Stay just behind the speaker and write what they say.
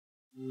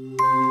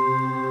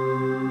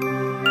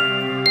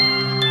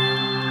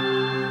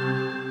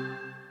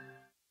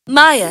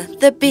Maya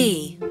the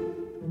bee.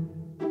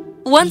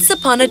 Once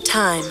upon a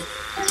time,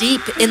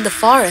 deep in the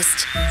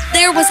forest,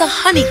 there was a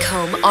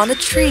honeycomb on a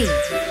tree.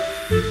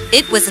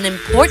 It was an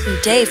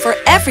important day for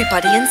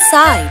everybody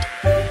inside,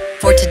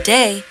 for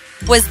today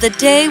was the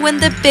day when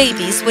the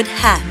babies would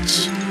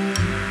hatch.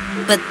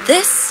 But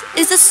this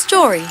is a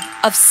story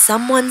of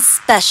someone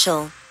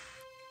special.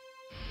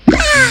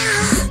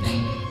 Ah,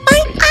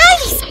 my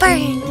eyes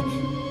burn.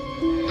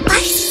 Why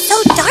is it so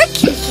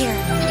dark in here?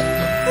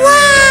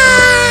 Wow!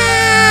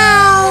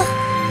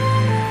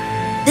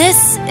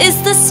 This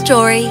is the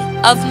story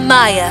of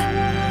Maya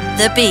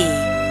the bee.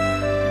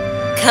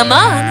 Come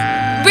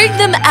on, bring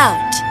them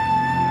out.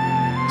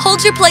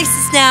 Hold your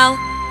places now.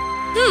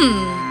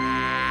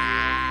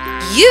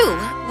 You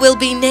will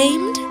be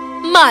named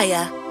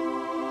Maya.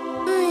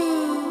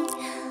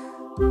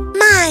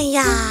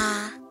 Maya.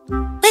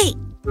 Wait,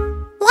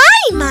 why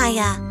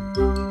Maya?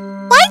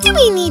 Why do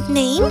we need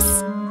names?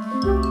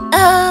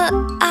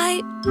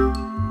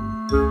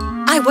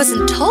 I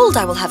wasn't told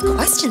I will have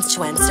questions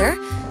to answer.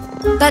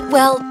 But,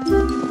 well,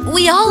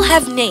 we all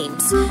have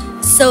names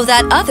so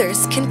that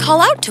others can call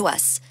out to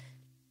us.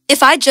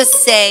 If I just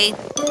say,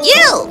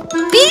 you,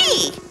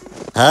 bee.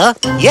 Huh?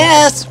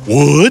 Yes.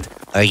 What?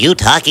 Are you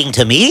talking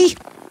to me?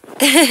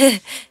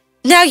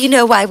 Now you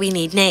know why we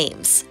need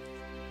names.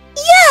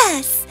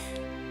 Yes.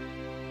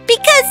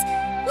 Because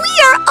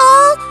we are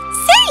all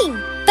same,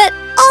 but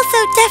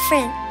also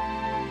different.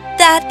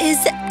 That is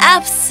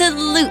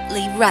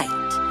absolutely right.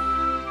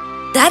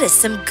 That is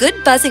some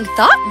good buzzing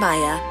thought,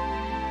 Maya.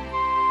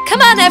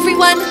 Come on,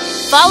 everyone.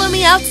 Follow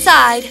me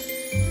outside.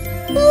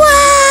 Wow!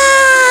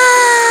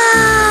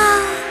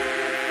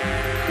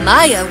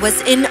 Maya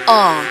was in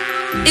awe.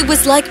 It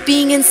was like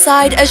being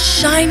inside a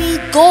shiny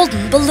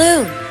golden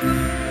balloon.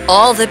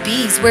 All the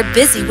bees were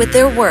busy with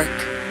their work.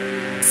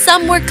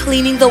 Some were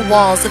cleaning the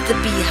walls of the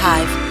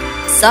beehive.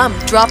 Some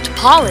dropped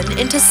pollen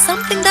into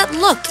something that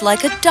looked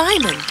like a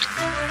diamond.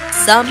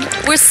 Some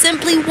were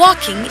simply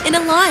walking in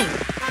a line.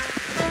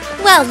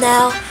 Well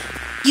now,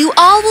 you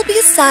all will be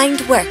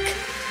assigned work.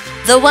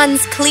 The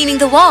ones cleaning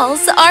the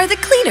walls are the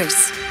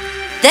cleaners.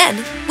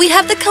 Then we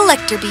have the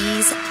collector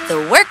bees,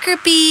 the worker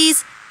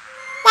bees.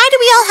 Why do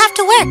we all have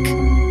to work?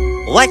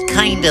 What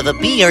kind of a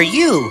bee are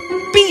you?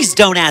 Bees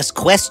don't ask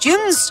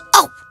questions.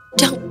 Oh,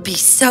 don't be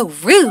so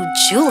rude,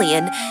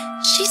 Julian.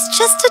 She's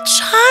just a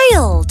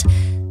child.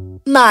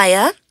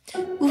 Maya,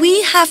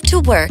 we have to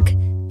work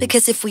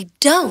because if we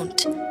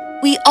don't,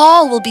 we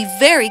all will be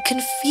very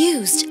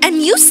confused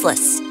and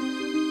useless.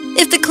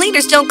 If the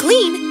cleaners don't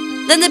clean,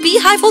 then the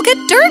beehive will get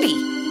dirty.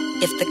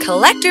 If the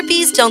collector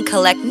bees don't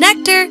collect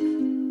nectar...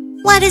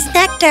 What is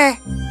nectar?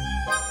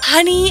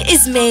 Honey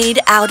is made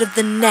out of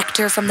the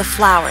nectar from the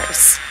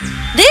flowers.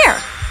 There!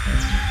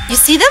 You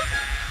see them?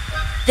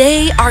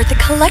 They are the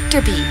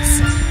collector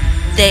bees.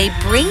 They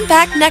bring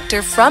back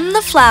nectar from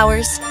the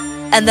flowers,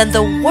 and then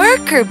the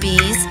worker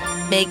bees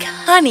make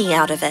honey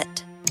out of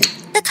it.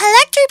 The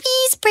collector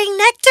bees bring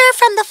nectar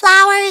from the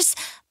flowers,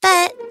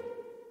 but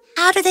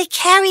how do they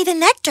carry the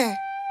nectar?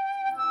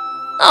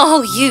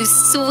 Oh, you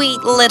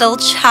sweet little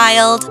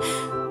child.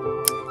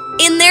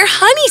 In their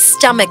honey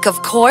stomach,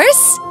 of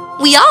course.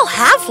 We all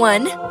have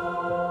one.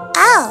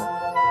 Oh,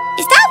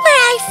 is that where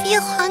I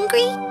feel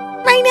hungry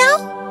right now?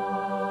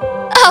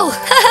 Oh,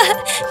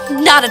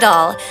 not at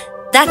all.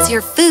 That's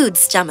your food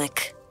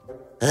stomach.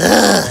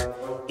 Ugh.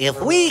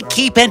 If we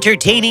keep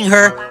entertaining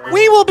her,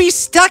 we will be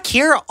stuck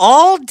here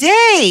all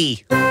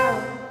day.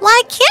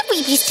 Why can't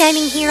we be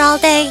standing here all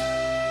day?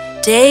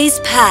 Days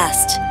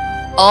passed.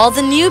 All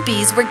the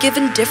newbies were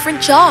given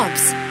different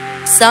jobs.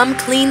 Some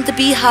cleaned the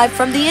beehive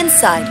from the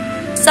inside.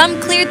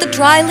 Some cleared the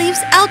dry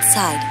leaves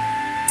outside.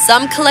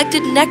 Some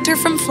collected nectar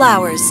from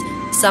flowers.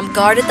 Some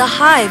guarded the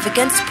hive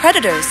against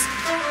predators.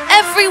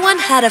 Everyone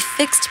had a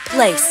fixed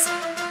place,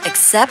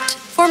 except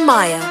for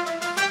Maya.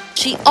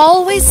 She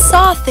always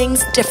saw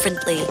things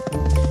differently.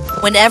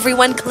 When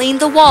everyone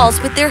cleaned the walls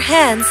with their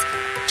hands,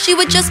 she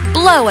would just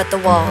blow at the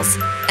walls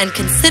and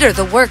consider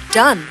the work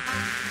done.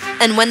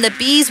 And when the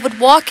bees would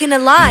walk in a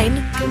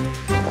line...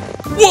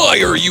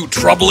 Why are you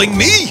troubling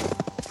me?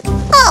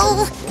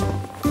 Oh,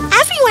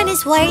 everyone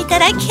is worried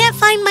that I can't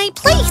find my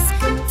place.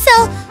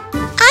 So,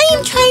 I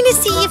am trying to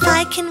see if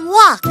I can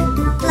walk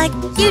like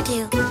you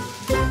do.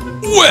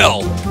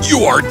 Well,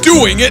 you are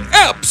doing it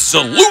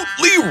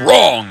absolutely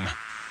wrong.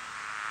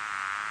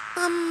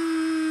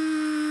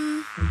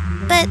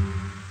 But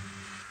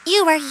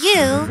you are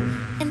you,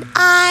 and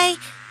I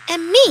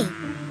am me.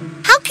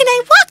 How can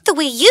I walk the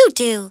way you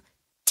do?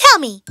 Tell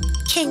me,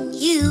 can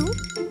you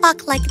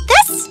walk like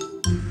this?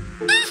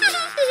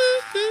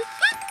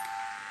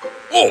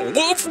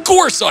 Oh, of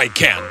course I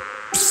can.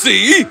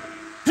 See?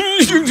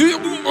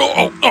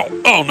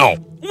 Oh, no.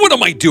 What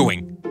am I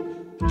doing?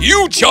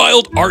 You,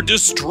 child, are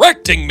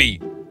distracting me.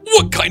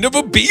 What kind of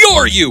a bee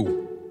are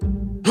you?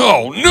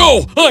 Oh,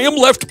 no, I am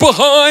left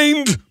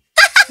behind.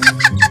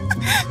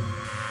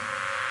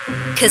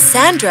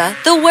 Cassandra,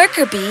 the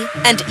worker bee,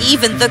 and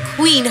even the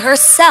queen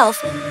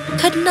herself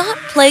could not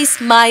place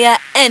Maya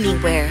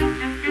anywhere.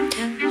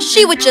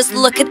 she would just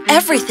look at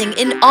everything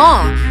in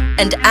awe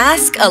and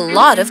ask a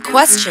lot of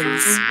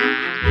questions.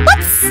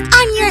 What's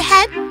on your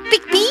head,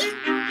 Big Bee?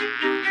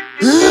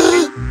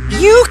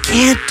 You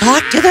can't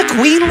talk to the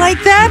Queen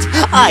like that!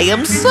 I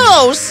am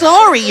so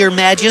sorry, Your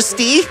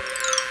Majesty!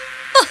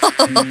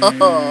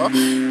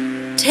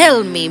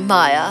 Tell me,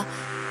 Maya,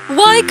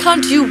 why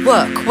can't you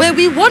work where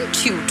we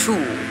want you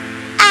to?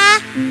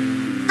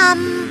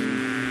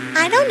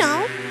 I don't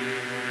know.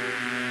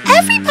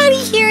 Everybody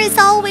here is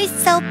always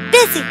so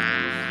busy.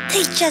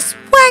 They just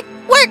work.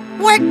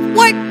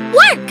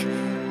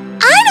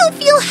 I don't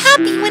feel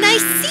happy when I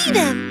see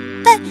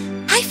them, but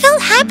I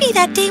felt happy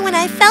that day when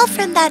I fell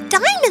from that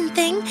diamond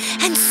thing,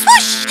 and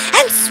swoosh,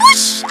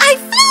 I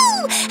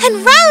flew,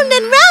 and round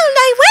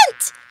I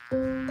went.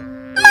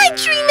 My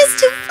dream is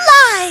to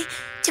fly,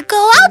 to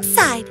go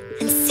outside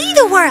and see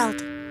the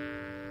world.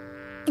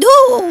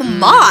 Oh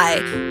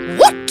my!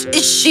 What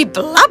is she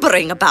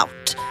blabbering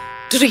about?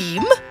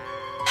 Dream?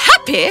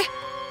 Happy?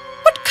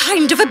 What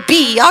kind of a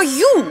bee are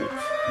you?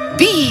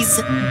 Bees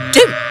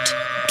don't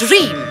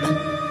dream.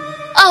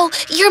 Oh,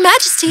 Your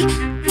Majesty,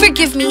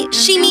 forgive me,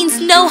 she means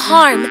no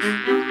harm.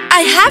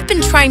 I have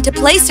been trying to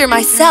place her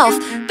myself,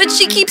 but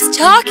she keeps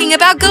talking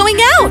about going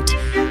out.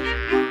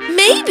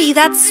 Maybe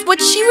that's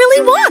what she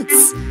really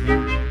wants.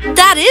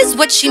 That is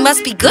what she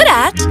must be good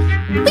at.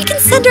 We can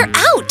send her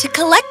out to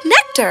collect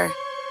nectar.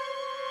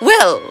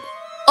 Well,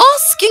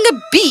 asking a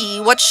bee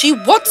what she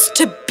wants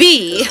to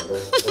be,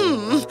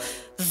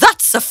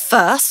 that's a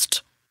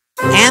first.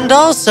 And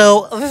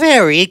also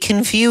very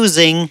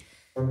confusing.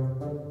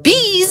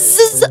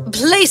 Bees'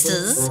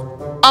 places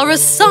are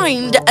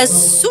assigned as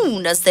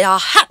soon as they are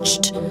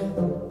hatched.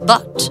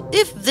 But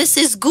if this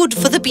is good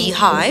for the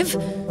beehive,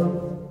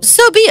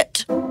 so be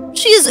it.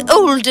 She is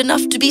old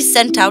enough to be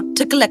sent out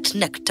to collect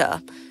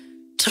nectar.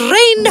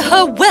 Train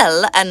her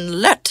well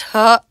and let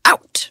her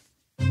out.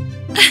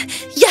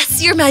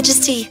 Yes, Your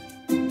Majesty.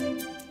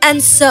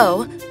 And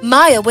so,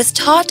 Maya was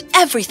taught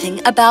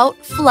everything about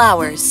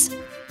flowers.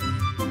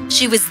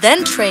 She was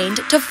then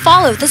trained to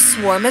follow the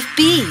swarm of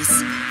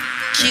bees.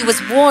 She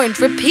was warned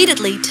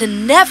repeatedly to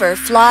never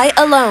fly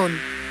alone.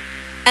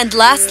 And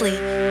lastly,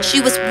 she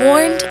was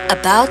warned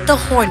about the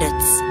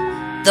hornets.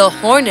 The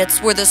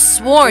hornets were the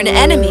sworn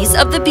enemies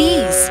of the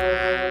bees.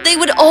 They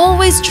would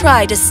always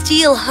try to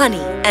steal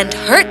honey and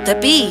hurt the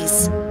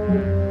bees.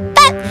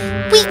 But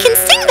we can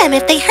sting them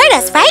if they hurt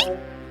us, right?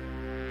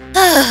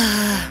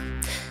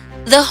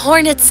 The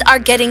hornets are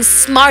getting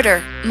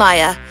smarter,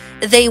 Maya.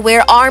 They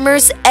wear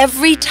armors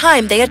every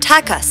time they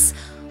attack us.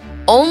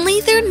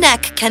 Only their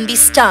neck can be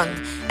stung,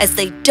 as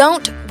they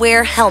don't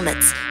wear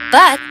helmets.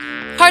 But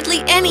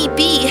hardly any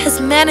bee has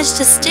managed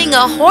to sting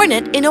a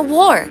hornet in a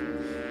war.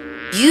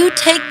 You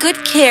take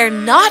good care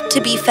not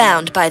to be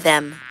found by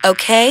them,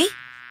 okay?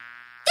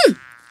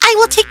 I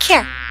will take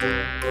care.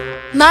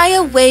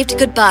 Maya waved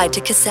goodbye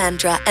to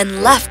Cassandra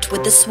and left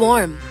with the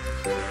swarm.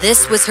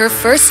 This was her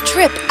first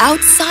trip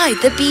outside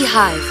the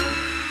beehive.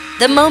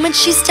 The moment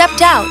she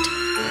stepped out,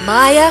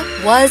 Maya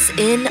was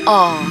in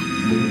awe.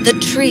 The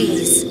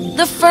trees,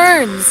 the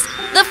ferns,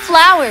 the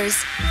flowers.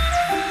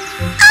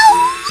 Oh,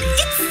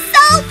 it's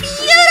so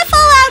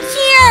beautiful out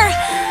here!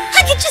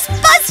 I could just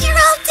buzz here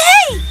all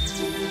day!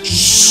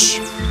 Shh!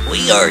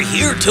 We are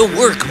here to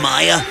work,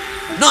 Maya.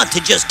 Not to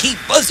just keep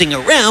buzzing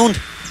around.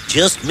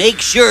 Just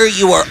make sure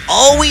you are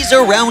always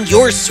around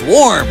your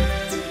swarm.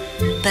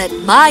 But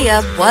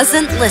Maya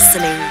wasn't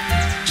listening.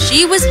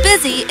 She was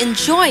busy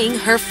enjoying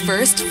her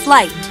first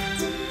flight.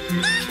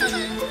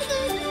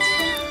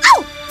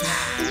 Oh!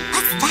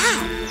 What's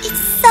that?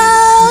 It's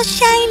so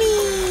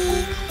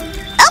shiny!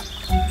 Oh!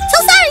 So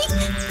sorry!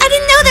 I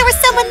didn't know there was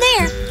someone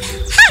there.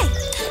 Hi!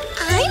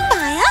 I'm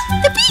Maya,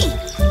 the bee.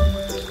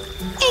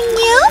 And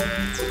you?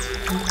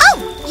 Oh,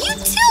 you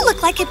too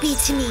look like a bee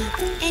to me.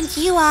 And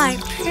you are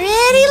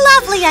pretty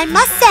lovely, I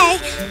must say.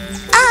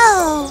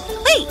 Oh,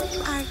 wait,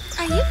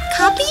 are you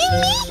copying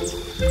me?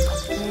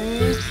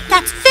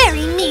 That's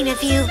very mean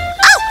of you.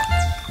 Oh!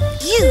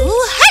 You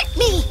hurt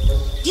me!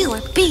 You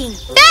are being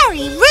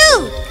very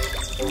rude!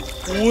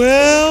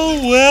 Well,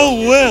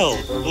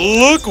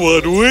 look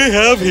what we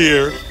have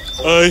here.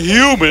 A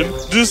human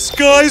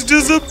disguised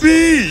as a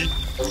bee.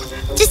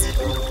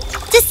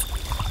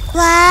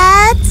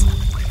 What?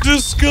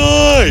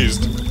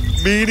 Disguised,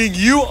 meaning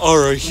you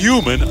are a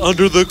human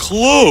under the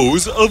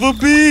clothes of a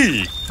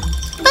bee.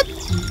 But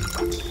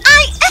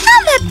I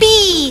am a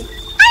bee!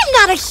 I'm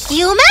not a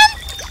human!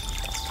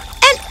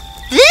 And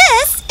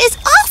this is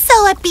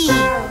also a bee,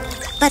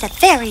 but a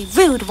very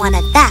rude one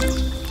at that.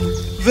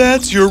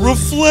 That's your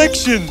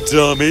reflection,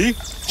 dummy.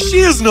 She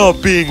is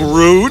not being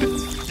rude.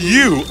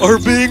 You are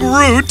being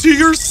rude to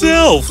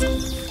yourself.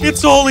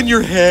 It's all in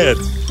your head,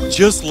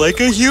 just like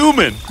a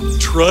human.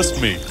 Trust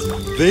me,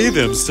 they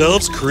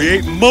themselves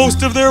create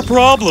most of their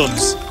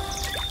problems.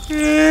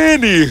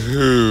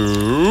 Anywho,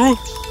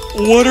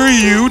 what are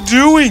you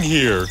doing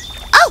here?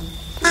 Oh,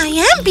 I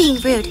am being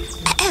rude.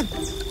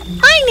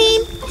 My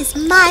name is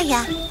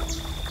Maya.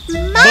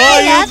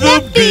 Maya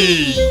the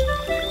bee.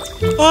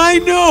 I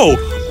know.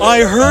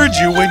 I heard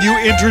you when you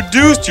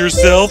introduced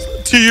yourself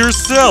to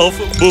yourself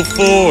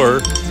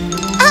before.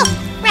 Oh,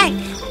 right.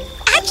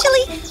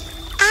 Actually,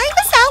 I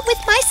was out with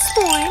my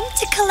swarm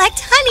to collect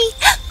honey.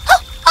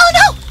 Oh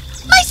no!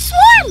 My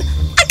swarm!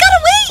 I got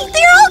away!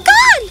 They're all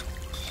gone!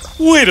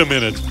 Wait a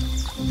minute.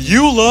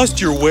 You lost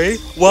your way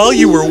while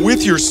you were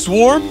with your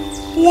swarm?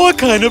 What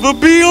kind of a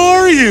bee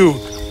are you?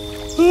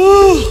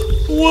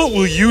 What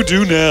will you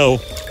do now?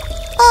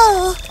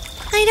 Oh,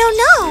 I don't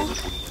know.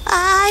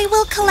 I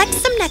will collect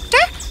some nectar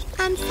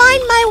and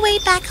find my way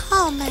back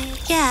home, I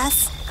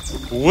guess.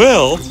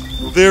 Well,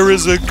 there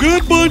is a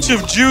good bunch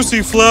of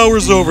juicy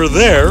flowers over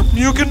there.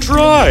 You can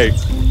try.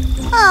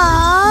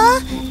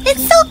 Aw,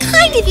 it's so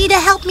kind of you to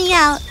help me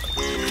out.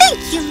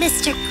 Thank you,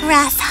 Mr.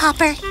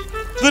 Grasshopper.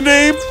 The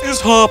name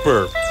is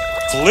Hopper.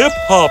 Flip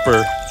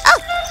Hopper. Oh,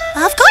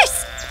 of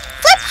course.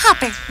 Flip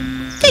Hopper.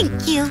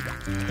 Thank you.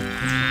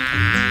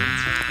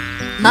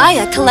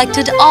 Maya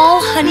collected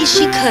all honey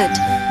she could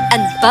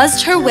and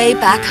buzzed her way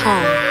back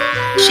home.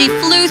 She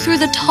flew through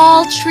the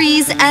tall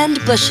trees and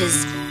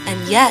bushes,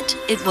 and yet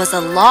it was a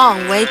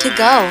long way to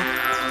go.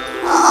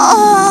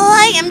 Oh,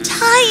 I am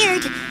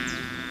tired.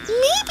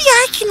 Maybe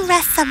I can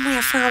rest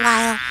somewhere for a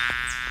while.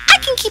 I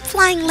can keep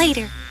flying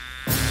later.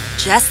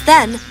 Just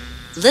then,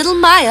 little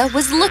Maya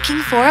was looking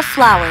for a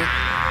flower.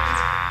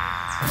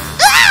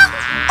 Ah!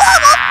 Oh,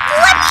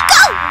 let me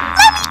go!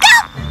 Let me go!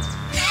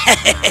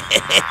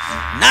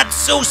 Not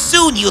so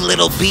soon, you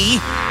little bee.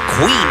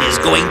 Queen is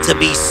going to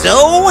be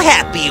so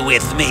happy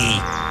with me.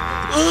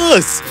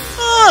 Us!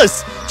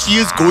 She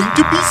is going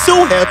to be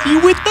so happy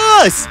with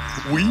us!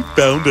 We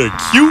found a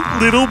cute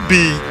little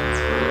bee.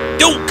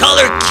 Don't call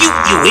her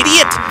cute, you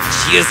idiot!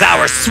 She is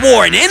our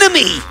sworn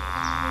enemy!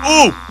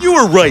 Oh, you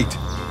were right.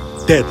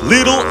 That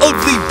little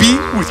ugly bee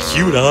with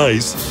cute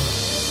eyes.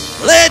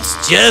 Let's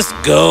just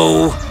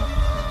go.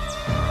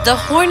 The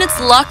hornets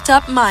locked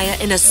up Maya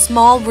in a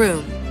small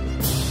room.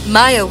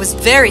 Maya was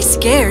very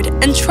scared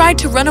and tried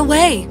to run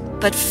away,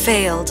 but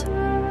failed.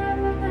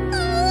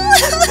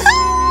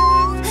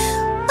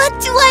 What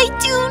do I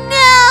do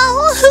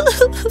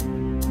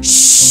now?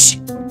 Shh!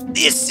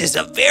 This is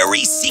a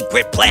very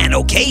secret plan,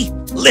 okay?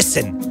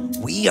 Listen,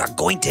 we are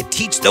going to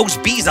teach those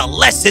bees a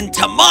lesson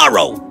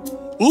tomorrow.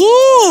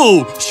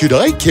 Oh, should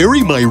I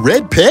carry my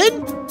red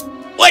pen?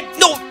 What?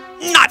 No,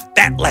 not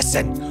that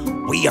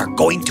lesson. We are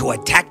going to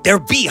attack their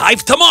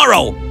beehive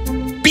tomorrow.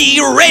 Be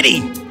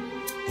ready.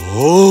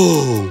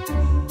 Oh,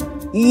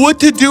 what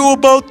to do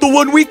about the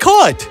one we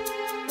caught?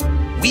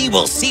 We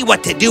will see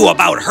what to do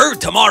about her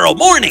tomorrow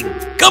morning.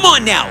 Come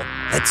on now,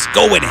 let's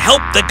go and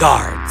help the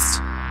guards.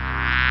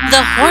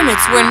 The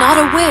hornets were not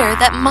aware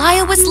that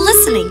Maya was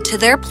listening to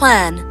their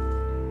plan.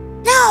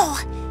 No,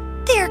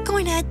 they're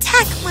going to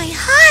attack my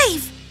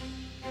hive.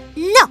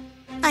 No,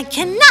 I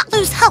cannot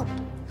lose hope.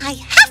 I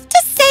have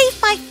to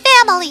save my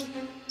family.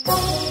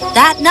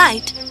 That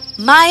night,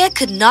 Maya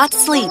could not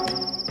sleep.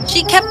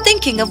 She kept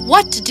thinking of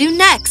what to do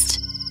next.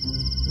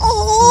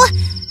 Oh,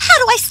 how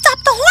do I stop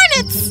the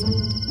hornets?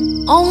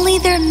 Only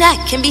their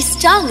neck can be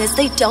stung as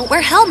they don't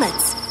wear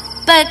helmets.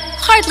 But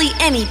hardly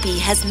any bee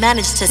has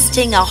managed to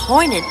sting a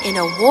hornet in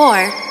a war.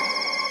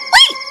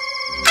 Wait!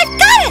 I've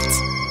got it!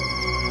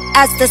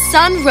 As the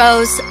sun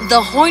rose,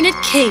 the hornet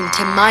came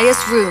to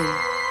Maya's room.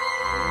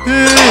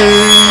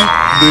 Hey,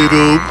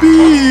 little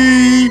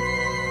bee.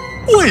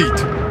 Wait,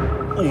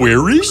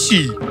 where is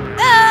she?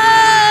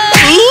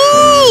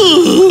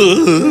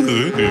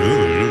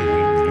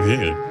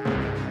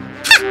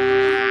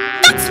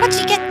 That's what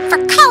you get for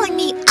calling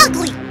me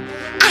ugly.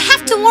 I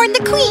have to warn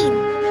the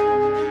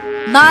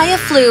queen. Maya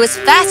flew as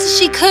fast as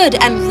she could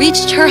and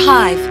reached her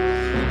hive.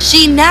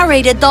 She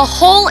narrated the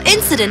whole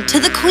incident to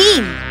the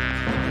queen.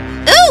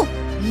 Oh,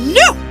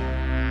 no!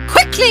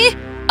 Quickly,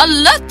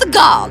 alert the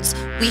guards.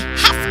 We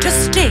have to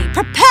stay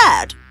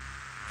prepared.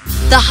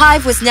 The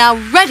hive was now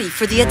ready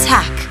for the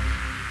attack.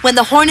 When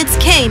the hornets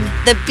came,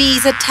 the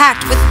bees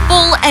attacked with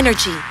full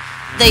energy.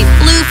 They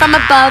flew from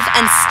above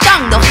and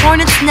stung the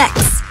hornets'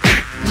 necks.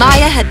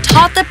 Maya had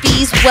taught the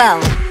bees well.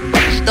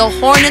 The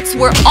hornets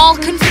were all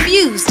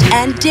confused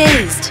and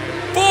dazed.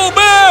 Fall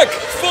back!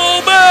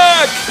 Fall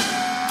back!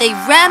 They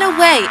ran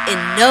away in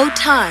no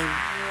time.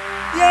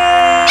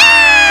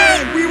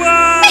 Yay! We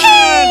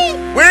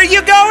won! Where are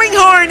you going,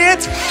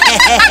 Hornet?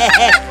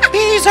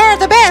 Bees are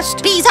the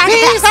best! Bees are the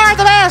Bees best. are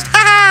the best!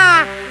 Ha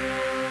ha!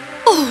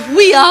 Oh,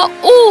 we are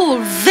all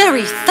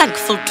very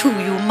thankful to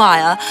you,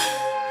 Maya.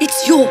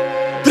 It's your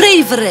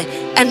bravery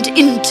and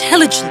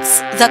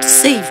intelligence that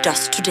saved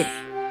us today.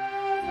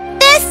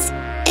 This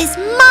is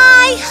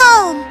my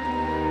home.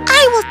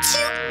 I will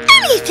do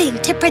anything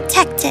to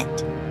protect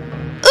it.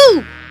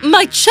 Oh,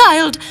 my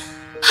child,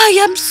 I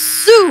am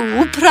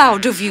so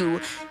proud of you.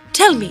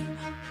 Tell me,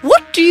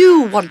 what do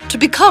you want to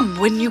become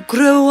when you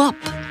grow up?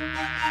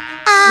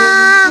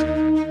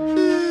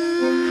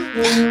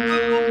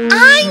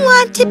 I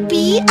want to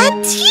be a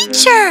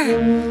teacher.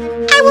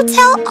 I will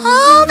tell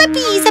all the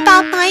bees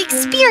about my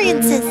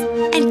experiences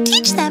and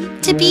teach them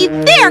to be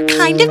their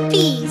kind of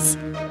bees.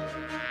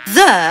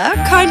 Their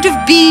kind of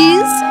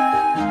bees?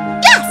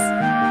 Yes,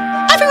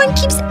 everyone everyone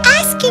keeps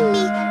asking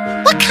me,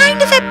 what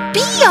kind of a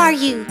bee are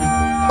you?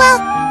 Well,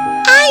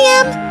 I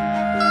am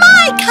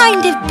my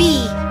kind of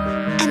bee.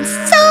 And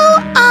so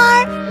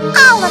are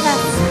all of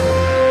us.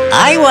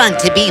 I want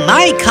to be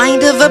my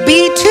kind of a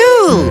bee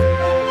too.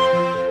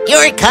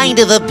 Your kind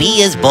of a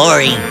bee is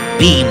boring.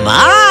 Be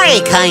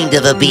my kind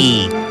of a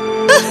bee.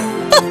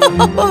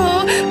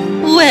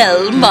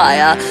 Well,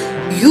 Maya,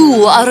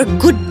 you are a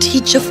good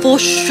teacher for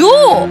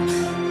sure.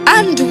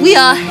 And we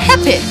are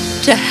happy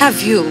to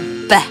have you.